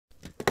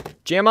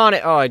Jam on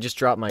it. Oh, I just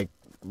dropped my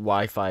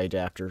Wi-Fi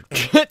adapter.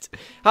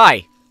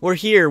 Hi, we're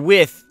here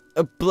with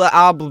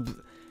Oblitus.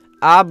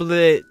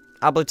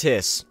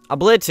 Oblitus.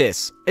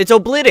 It's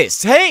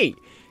Oblitus. Hey,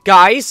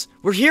 guys,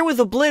 we're here with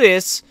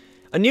Oblitus,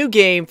 a new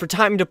game for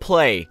time to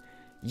play.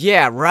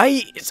 Yeah,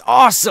 right? It's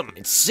awesome.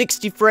 It's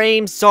 60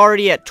 frames. It's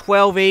already at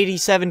 1280,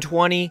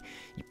 720.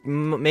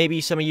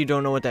 Maybe some of you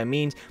don't know what that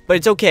means, but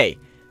it's okay.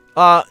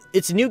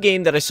 It's a new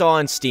game that I saw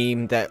on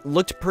Steam that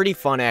looked pretty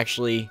fun,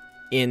 actually,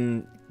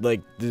 in,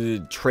 like, the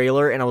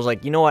trailer, and I was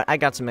like, you know what? I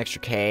got some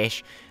extra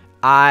cash.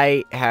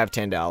 I have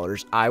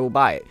 $10. I will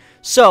buy it.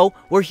 So,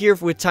 we're here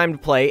with time to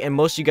play, and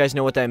most of you guys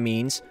know what that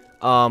means.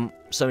 Some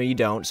of you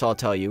don't, so I'll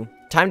tell you.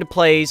 Time to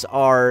plays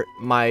are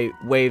my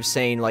way of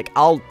saying, like,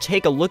 I'll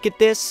take a look at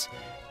this,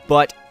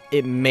 but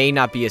it may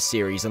not be a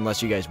series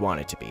unless you guys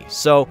want it to be.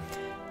 So,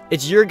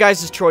 it's your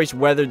guys' choice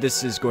whether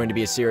this is going to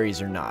be a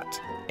series or not.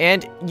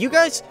 And you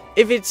guys,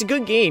 if it's a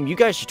good game, you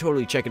guys should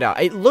totally check it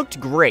out. It looked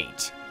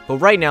great. But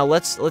right now,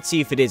 let's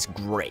see if it is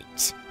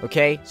great.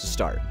 Okay? So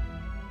start.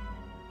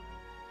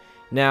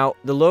 Now,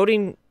 the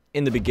loading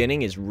in the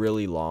beginning is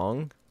really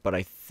long, but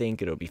I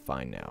think it'll be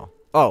fine now.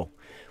 Oh,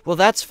 well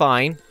that's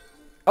fine.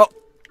 Oh,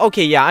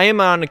 okay, yeah, I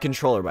am on a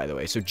controller, by the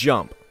way, so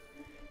jump.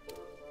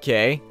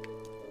 Okay.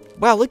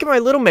 Wow, look at my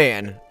little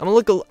man. I'm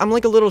like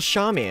a little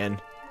shaman.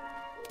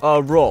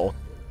 Roll.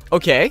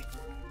 Okay.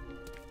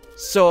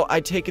 So,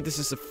 I take it this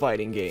is a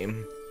fighting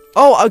game.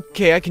 Oh,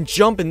 okay, I can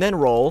jump and then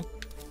roll.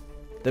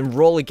 Then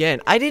roll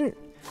again. I didn't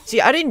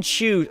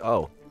choose.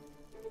 Oh.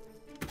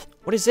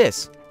 What is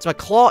this? It's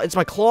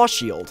my claw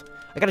shield.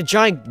 I got a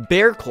giant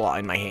bear claw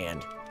in my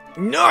hand.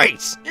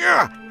 Nice!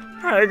 Yeah!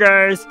 Hi,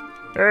 guys.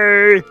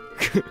 Hey!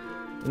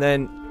 And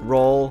then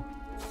roll.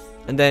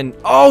 And then,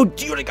 oh,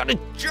 dude, I got a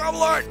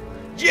javelin!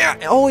 Yeah!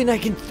 Oh, and I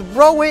can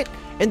throw it,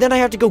 and then I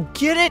have to go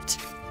get it?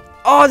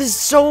 Oh, this is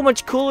so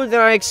much cooler than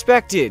I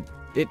expected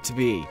it to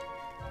be.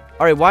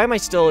 Alright, why am I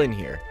still in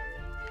here?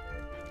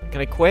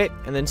 Can I quit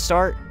and then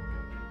start?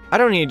 I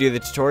don't need to do the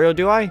tutorial,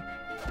 do I?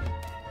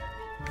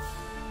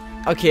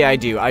 Okay, I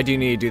do. I do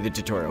need to do the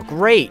tutorial.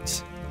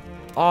 Great!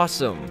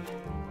 Awesome.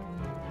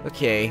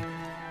 Okay.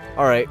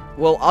 Alright,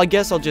 well, I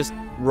guess I'll just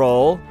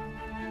roll.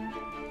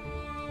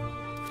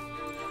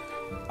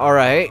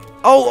 Alright.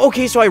 Oh,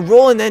 okay, so I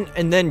roll and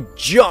then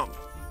jump.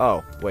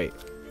 Oh, wait.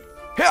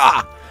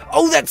 Ha!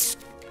 Oh, that's...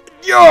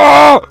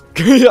 Yeah!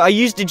 I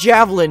used a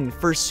javelin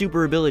for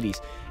super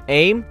abilities.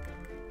 Aim.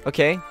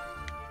 Okay.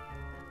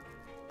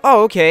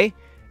 Oh, okay.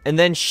 And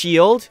then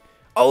shield.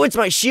 Oh, it's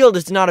my shield.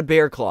 It's not a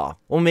bear claw.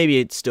 Well, maybe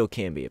it still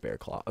can be a bear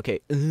claw. Okay.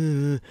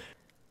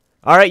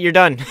 Alright, you're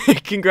done.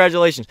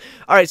 Congratulations.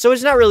 Alright, so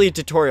it's not really a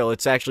tutorial.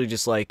 It's actually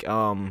just like,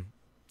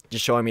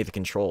 just showing me the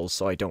controls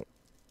so I don't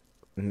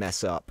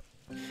mess up.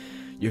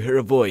 You hear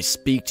a voice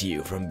speak to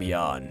you from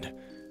beyond.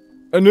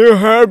 A new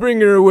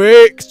harbinger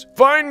awakes.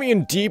 Find me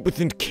in deep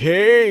within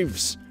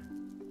caves.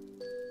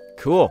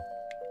 Cool.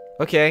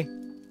 Okay.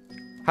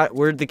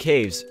 Where'd the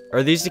caves?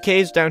 Are these the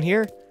caves down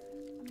here?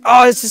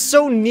 Oh, this is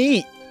so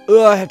neat. Ugh,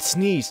 I had to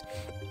sneeze.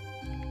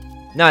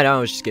 No, I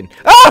was just kidding.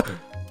 Ah!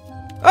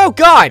 Oh,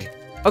 God.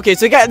 Okay,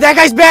 so that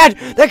guy's bad.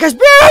 That guy's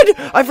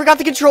bad. I forgot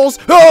the controls.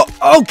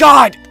 Oh,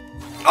 God.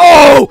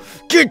 Oh,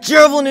 get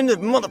javelin in the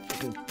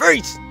motherfucking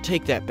face.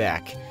 Take that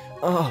back.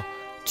 Oh,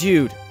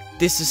 dude.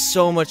 This is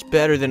so much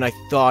better than I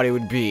thought it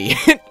would be.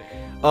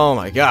 Oh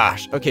my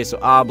gosh. Okay, so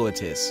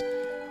Oblitus.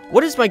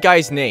 What is my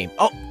guy's name?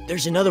 Oh,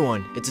 there's another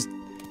one.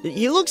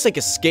 He looks like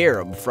a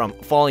scarab from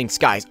Falling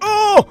Skies.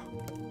 Oh!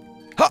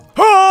 Ha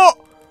ha!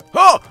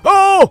 Oh!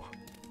 Oh!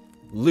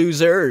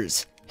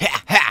 Losers.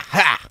 Ha ha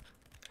ha!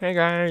 Hey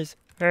guys.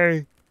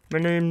 Hey, my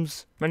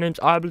name's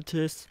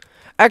Oblitus.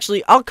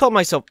 Actually, I'll call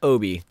myself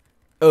Obi.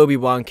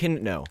 Obi-Wan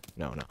no.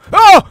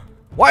 Oh!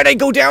 Why'd I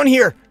go down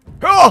here?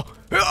 Oh!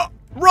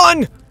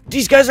 Run!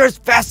 These guys are as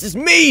fast as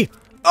me!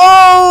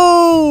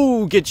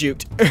 Oh! Get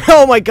juked.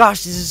 Oh my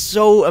gosh, this is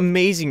so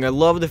amazing. I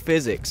love the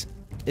physics.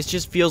 It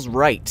just feels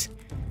right.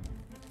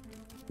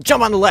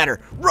 Jump on the ladder.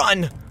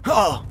 Run!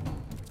 Oh!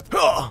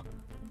 Oh!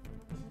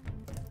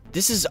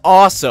 This is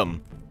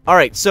awesome.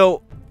 Alright,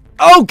 so...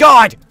 Oh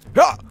God!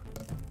 Oh!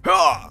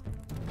 Oh!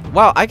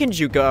 Wow, I can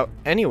juke out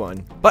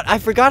anyone. But I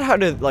forgot how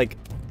to, like,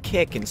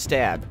 kick and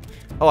stab.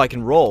 Oh, I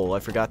can roll. I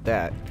forgot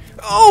that.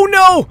 Oh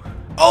no!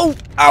 Oh!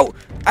 Ow!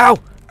 Ow!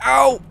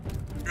 Ow!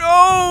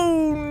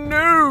 Oh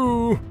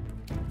no!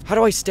 How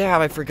do I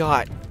stab? I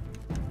forgot.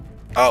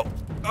 Oh!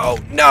 Oh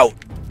no!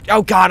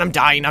 Oh God, I'm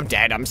dying. I'm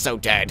dead. I'm so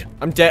dead.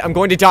 I'm dead. I'm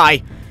going to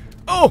die.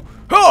 Oh!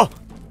 Oh!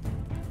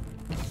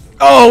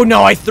 Oh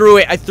no! I threw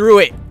it. I threw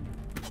it.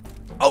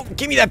 Oh,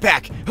 give me that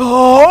back.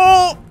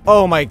 Oh!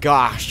 Oh my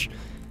gosh.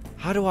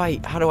 How do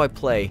I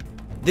play?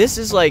 This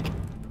is like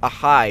a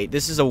high.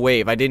 This is a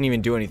wave. I didn't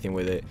even do anything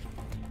with it.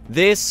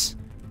 This.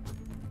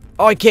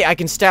 Oh, okay. I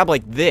can stab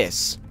like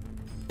this.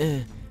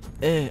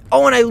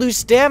 Oh, and I lose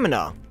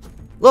stamina.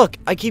 Look,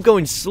 I keep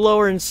going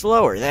slower and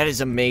slower. That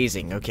is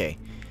amazing. Okay.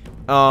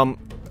 Oh,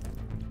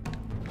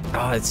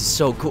 this is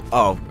so cool.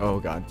 Oh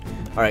God.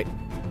 All right.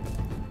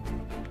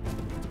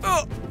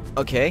 Oh,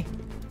 okay.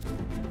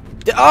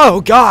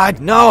 Oh, God,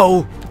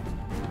 no!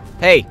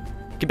 Hey,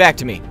 get back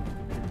to me.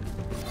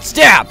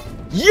 Stab!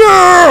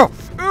 Yeah!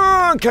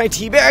 Can I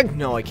teabag?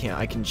 No, I can't.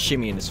 I can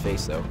shimmy in his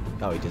face, though.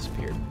 Oh, he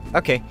disappeared.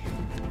 Okay.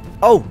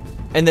 Oh,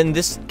 and then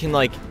this can,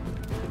 like...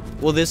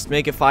 Will this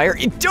make it fire?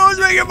 It does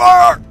make it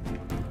fire!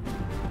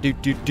 Do,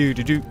 do, do,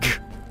 do, do.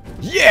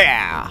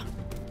 Yeah!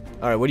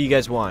 Alright, what do you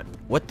guys want?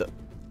 What the...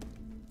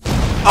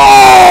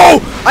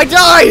 Oh! I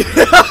died!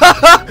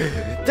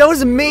 That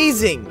was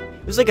amazing!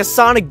 It was like a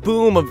sonic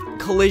boom of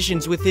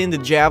collisions within the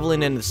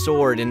javelin and the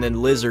sword, and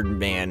then Lizard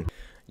Man.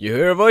 You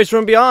hear a voice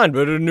from beyond,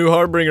 but a new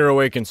Harbinger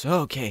awakens.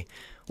 Okay.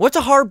 What's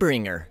a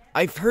Harbinger?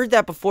 I've heard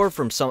that before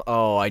from some...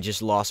 Oh, I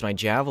just lost my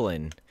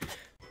javelin.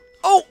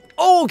 Oh!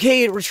 Oh,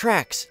 okay, it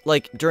retracts.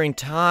 Like, during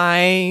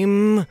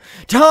time...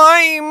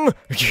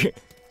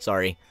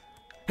 Sorry.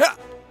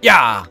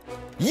 Yeah!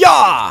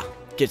 Yeah!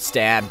 Get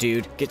stabbed,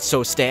 dude. Get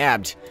so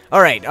stabbed.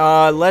 Alright,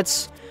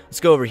 let's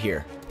go over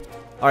here.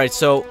 Alright,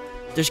 so...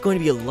 There's going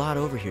to be a lot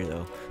over here,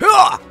 though.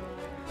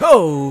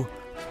 Oh!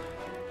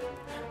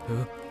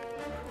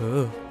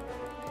 Oh.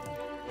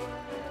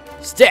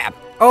 Stab!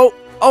 Oh!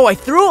 Oh, I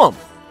threw him!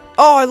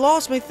 Oh, I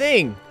lost my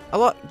thing!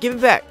 Give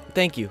it back.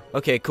 Thank you.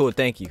 Okay, cool,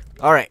 thank you.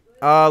 Alright,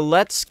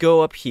 let's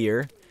go up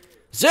here.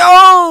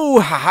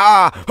 Oh!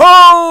 Ha-ha!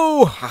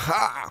 Oh!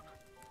 Ha-ha!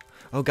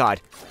 Oh,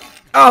 God.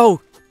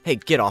 Oh! Hey,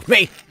 get off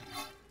me!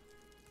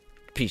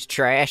 Piece of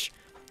trash.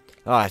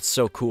 Oh, it's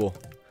so cool.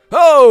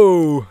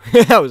 Oh!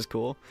 That was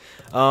cool.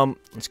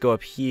 Let's go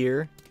up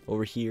here.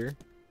 Over here.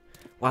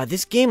 Wow,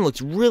 this game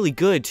looks really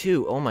good,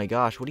 too. Oh my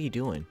gosh, what are you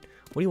doing?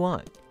 What do you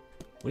want?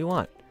 What do you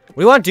want? What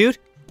do you want, dude?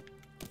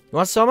 You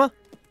want some? You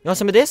want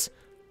some of this?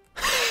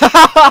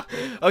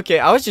 Okay,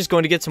 I was just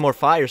going to get some more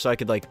fire so I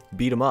could, like,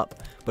 beat him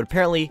up. But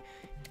apparently,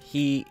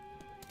 he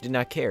did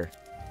not care.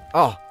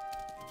 Oh.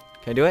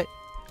 Can I do it?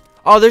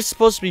 Oh, there's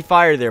supposed to be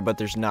fire there, but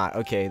there's not.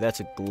 Okay, that's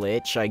a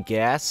glitch, I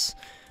guess.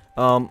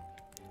 Oh,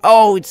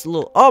 it's a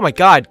little... Oh, my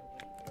God.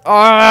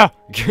 Ah!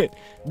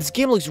 This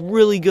game looks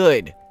really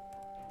good.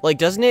 Like,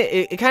 doesn't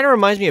it? It kind of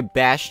reminds me of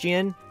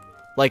Bastion.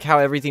 Like, how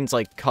everything's,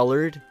 like,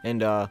 colored.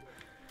 And,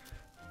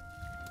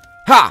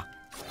 Ha!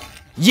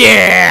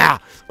 Yeah!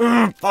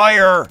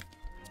 Fire!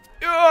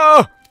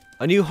 A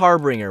new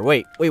Harbinger.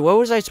 Wait, what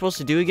was I supposed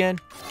to do again?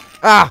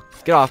 Ah!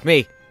 Get off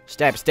me.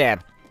 Stab,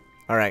 stab.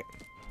 Alright.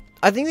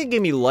 I think they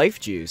gave me life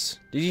juice.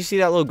 Did you see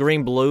that little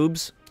green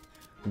bloobs?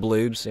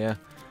 Bloobs, yeah.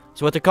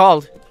 That's what they're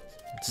called.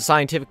 It's a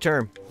scientific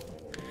term.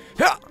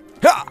 Ha!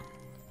 Ha!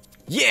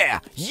 Yeah!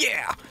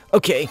 Yeah!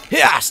 Okay.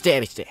 Yeah!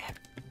 Stabby stab.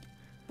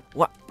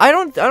 What? I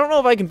don't know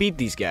if I can beat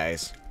these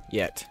guys.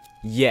 Yet.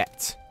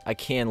 I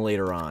can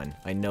later on.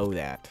 I know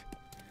that.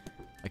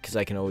 Because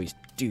I can always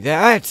do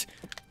that.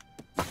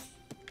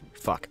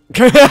 Fuck.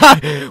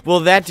 Well,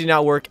 that did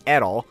not work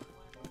at all.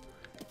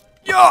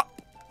 Yeah!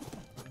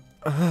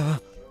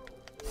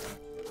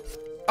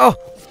 Oh!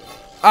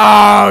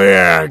 Oh,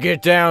 yeah!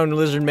 Get down,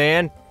 Lizard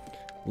Man.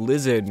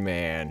 Lizard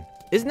Man.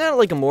 Isn't that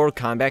like a Mortal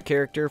Kombat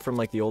character from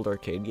like the old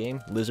arcade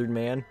game? Lizard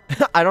Man?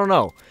 I don't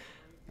know.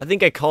 I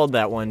think I called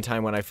that one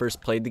time when I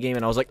first played the game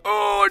and I was like,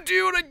 oh,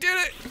 dude, I did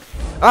it!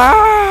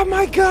 Ah,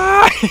 my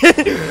God!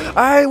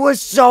 I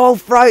was so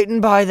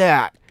frightened by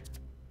that.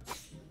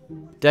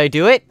 Did I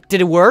do it?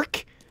 Did it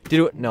work?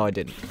 No, I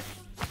didn't.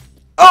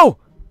 Oh!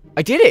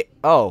 I did it!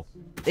 Oh.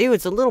 Ew,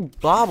 it's a little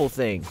bobble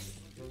thing.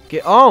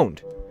 Get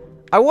owned.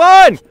 I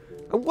won!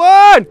 I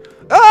won!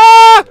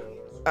 Ah!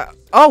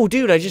 Oh,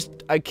 dude,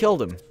 I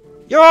killed him.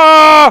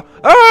 Yeah!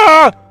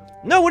 Ah!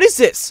 No, what is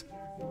this?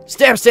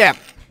 Stab, stab.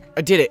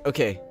 I did it.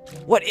 Okay.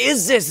 What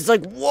is this? It's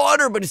like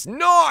water, but it's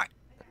not.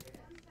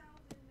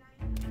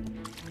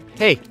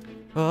 Hey.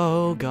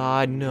 Oh,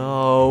 God,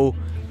 no.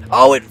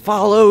 Oh, it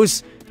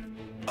follows.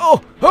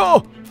 Oh,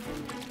 oh.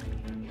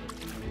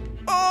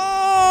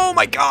 Oh,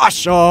 my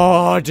gosh.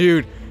 Oh,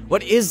 dude.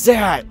 What is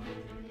that?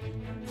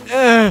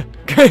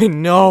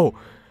 No.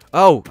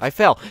 Oh, I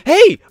fell.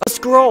 Hey, a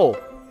scroll.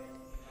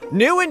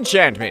 New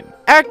enchantment.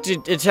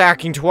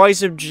 Attacking twice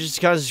just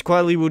because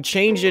quietly will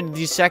change into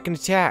the second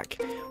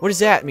attack. What does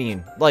that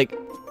mean? Like,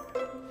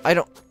 I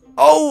don't...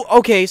 Oh,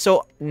 okay,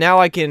 so now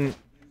I can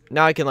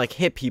like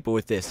hit people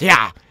with this.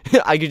 Yeah.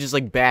 I could just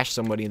like bash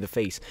somebody in the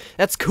face.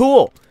 That's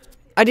cool.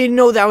 I didn't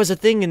know that was a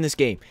thing in this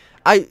game.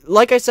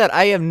 Like I said,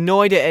 I have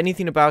no idea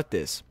anything about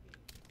this.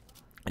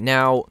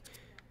 Now,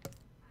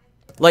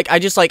 like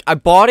I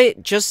bought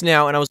it just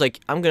now and I was like,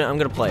 I'm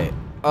gonna play it.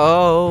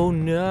 Oh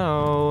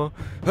no.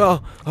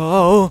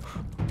 Oh.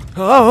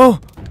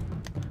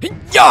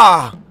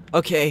 Yeah.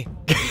 Okay.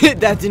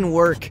 That didn't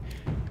work.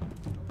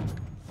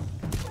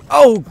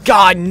 Oh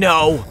God,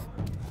 no.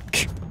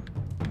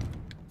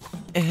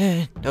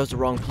 That was the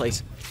wrong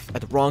place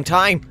at the wrong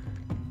time.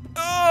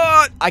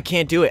 I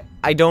can't do it.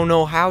 I don't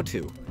know how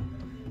to.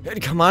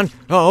 Come on.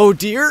 Oh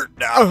dear.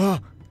 All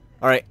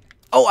right.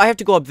 Oh, I have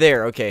to go up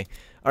there. Okay.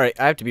 All right.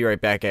 I have to be right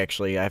back.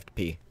 Actually, I have to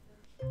pee.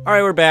 All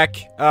right, we're back.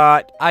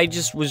 I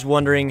just was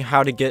wondering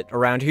how to get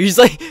around here. He's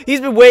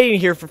been waiting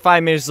here for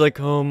 5 minutes. Like,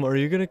 are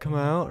you gonna come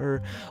out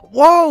or?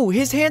 Whoa,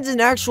 his hand's an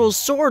actual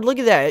sword. Look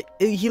at that.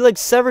 He like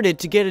severed it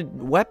to get a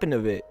weapon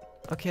of it.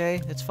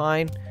 Okay, that's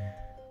fine.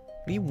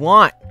 What do you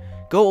want?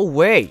 Go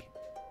away.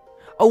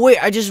 Oh, wait,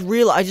 I just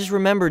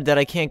remembered that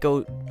I can't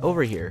go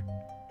over here.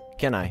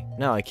 Can I?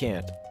 No, I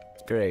can't.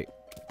 Great.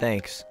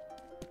 Thanks.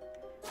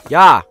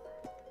 Yeah.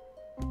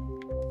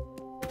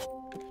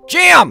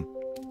 Jam!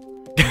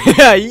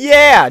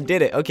 Yeah,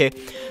 did it. Okay.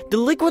 The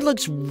liquid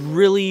looks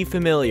really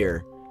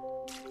familiar.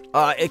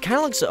 It kind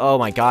of looks... Oh,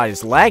 my God.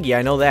 It's laggy.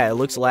 I know that. It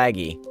looks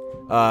laggy.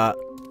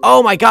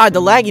 Oh, my God.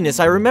 The lagginess.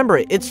 I remember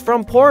it. It's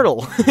from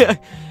Portal.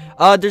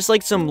 There's,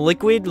 like, some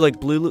liquid. Like,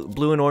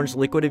 blue and orange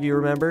liquid, if you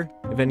remember.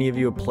 If any of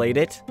you have played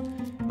it.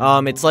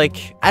 It's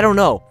like... I don't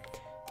know.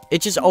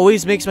 It just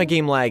always makes my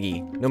game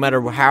laggy. No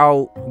matter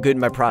how good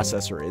my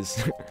processor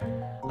is.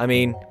 I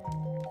mean...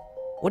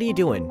 What are you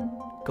doing?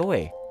 Go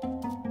away.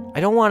 I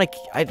don't want to...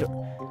 I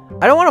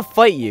don't want to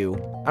fight you.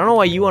 I don't know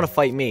why you want to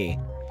fight me.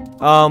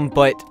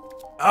 But...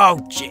 Oh,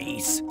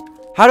 jeez.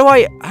 How do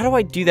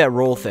I do that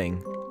roll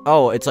thing?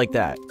 Oh, it's like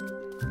that.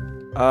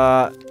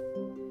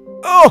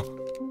 Oh!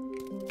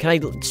 Can I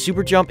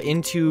super jump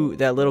into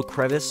that little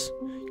crevice?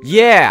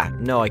 Yeah!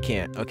 No, I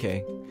can't.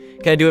 Okay.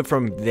 Can I do it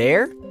from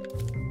there?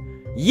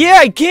 Yeah,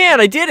 I can!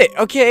 I did it!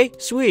 Okay,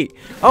 sweet.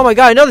 Oh my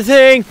god, another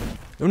thing!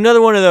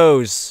 Another one of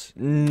those.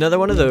 Another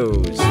one of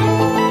those.